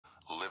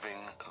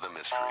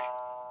mystery.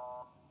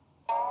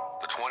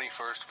 The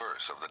 21st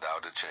verse of the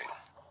Tao Te Ching.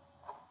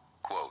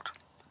 Quote,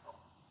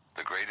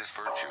 "The greatest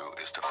virtue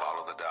is to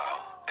follow the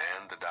Tao,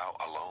 and the Tao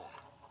alone.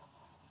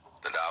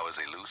 The Tao is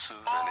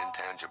elusive and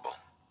intangible.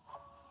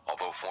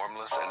 Although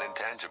formless and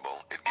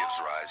intangible, it gives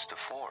rise to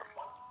form.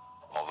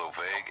 Although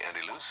vague and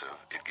elusive,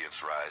 it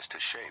gives rise to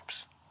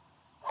shapes.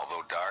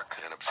 Although dark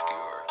and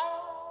obscure,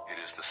 it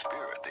is the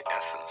spirit, the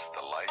essence,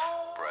 the life,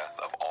 breath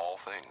of all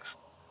things.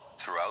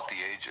 Throughout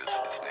the ages,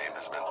 its name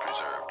has been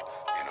preserved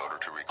in order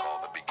to recall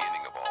the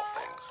beginning of all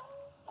things.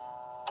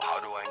 How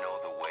do I know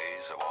the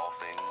ways of all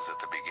things at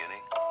the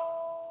beginning?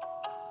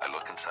 I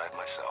look inside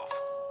myself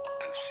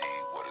and see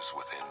what is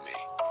within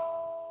me."